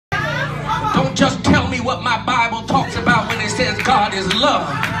just tell me what my Bible talks about when it says God is love.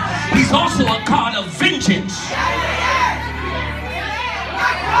 He's also a God of vengeance.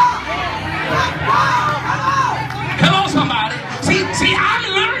 Hello, somebody. See, I'm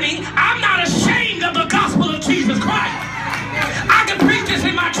learning. I'm not ashamed of the gospel of Jesus Christ. I can preach this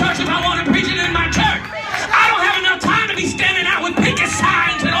in my church if I want to preach it in my church. I don't have enough time to be standing out with picket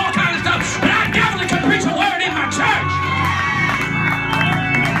signs and all kinds of stuff, but I definitely can preach a word in my church.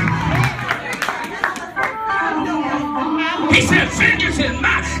 He said, vengeance is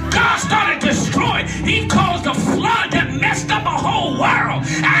mine. God started destroying. He caused a flood that messed up a whole world.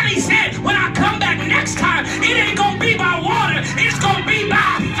 And he said, when I come back next time, it ain't going to be by water. It's going to be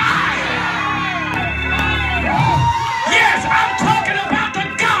by fire. Yes, I'm talking about the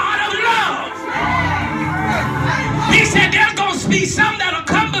God of love. He said, there's going to be some that will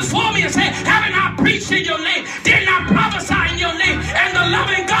come before me and say, haven't I preached in your name? Didn't I prophesy in your name? And the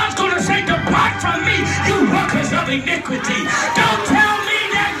loving God's going to say, depart from me, you workers of iniquity.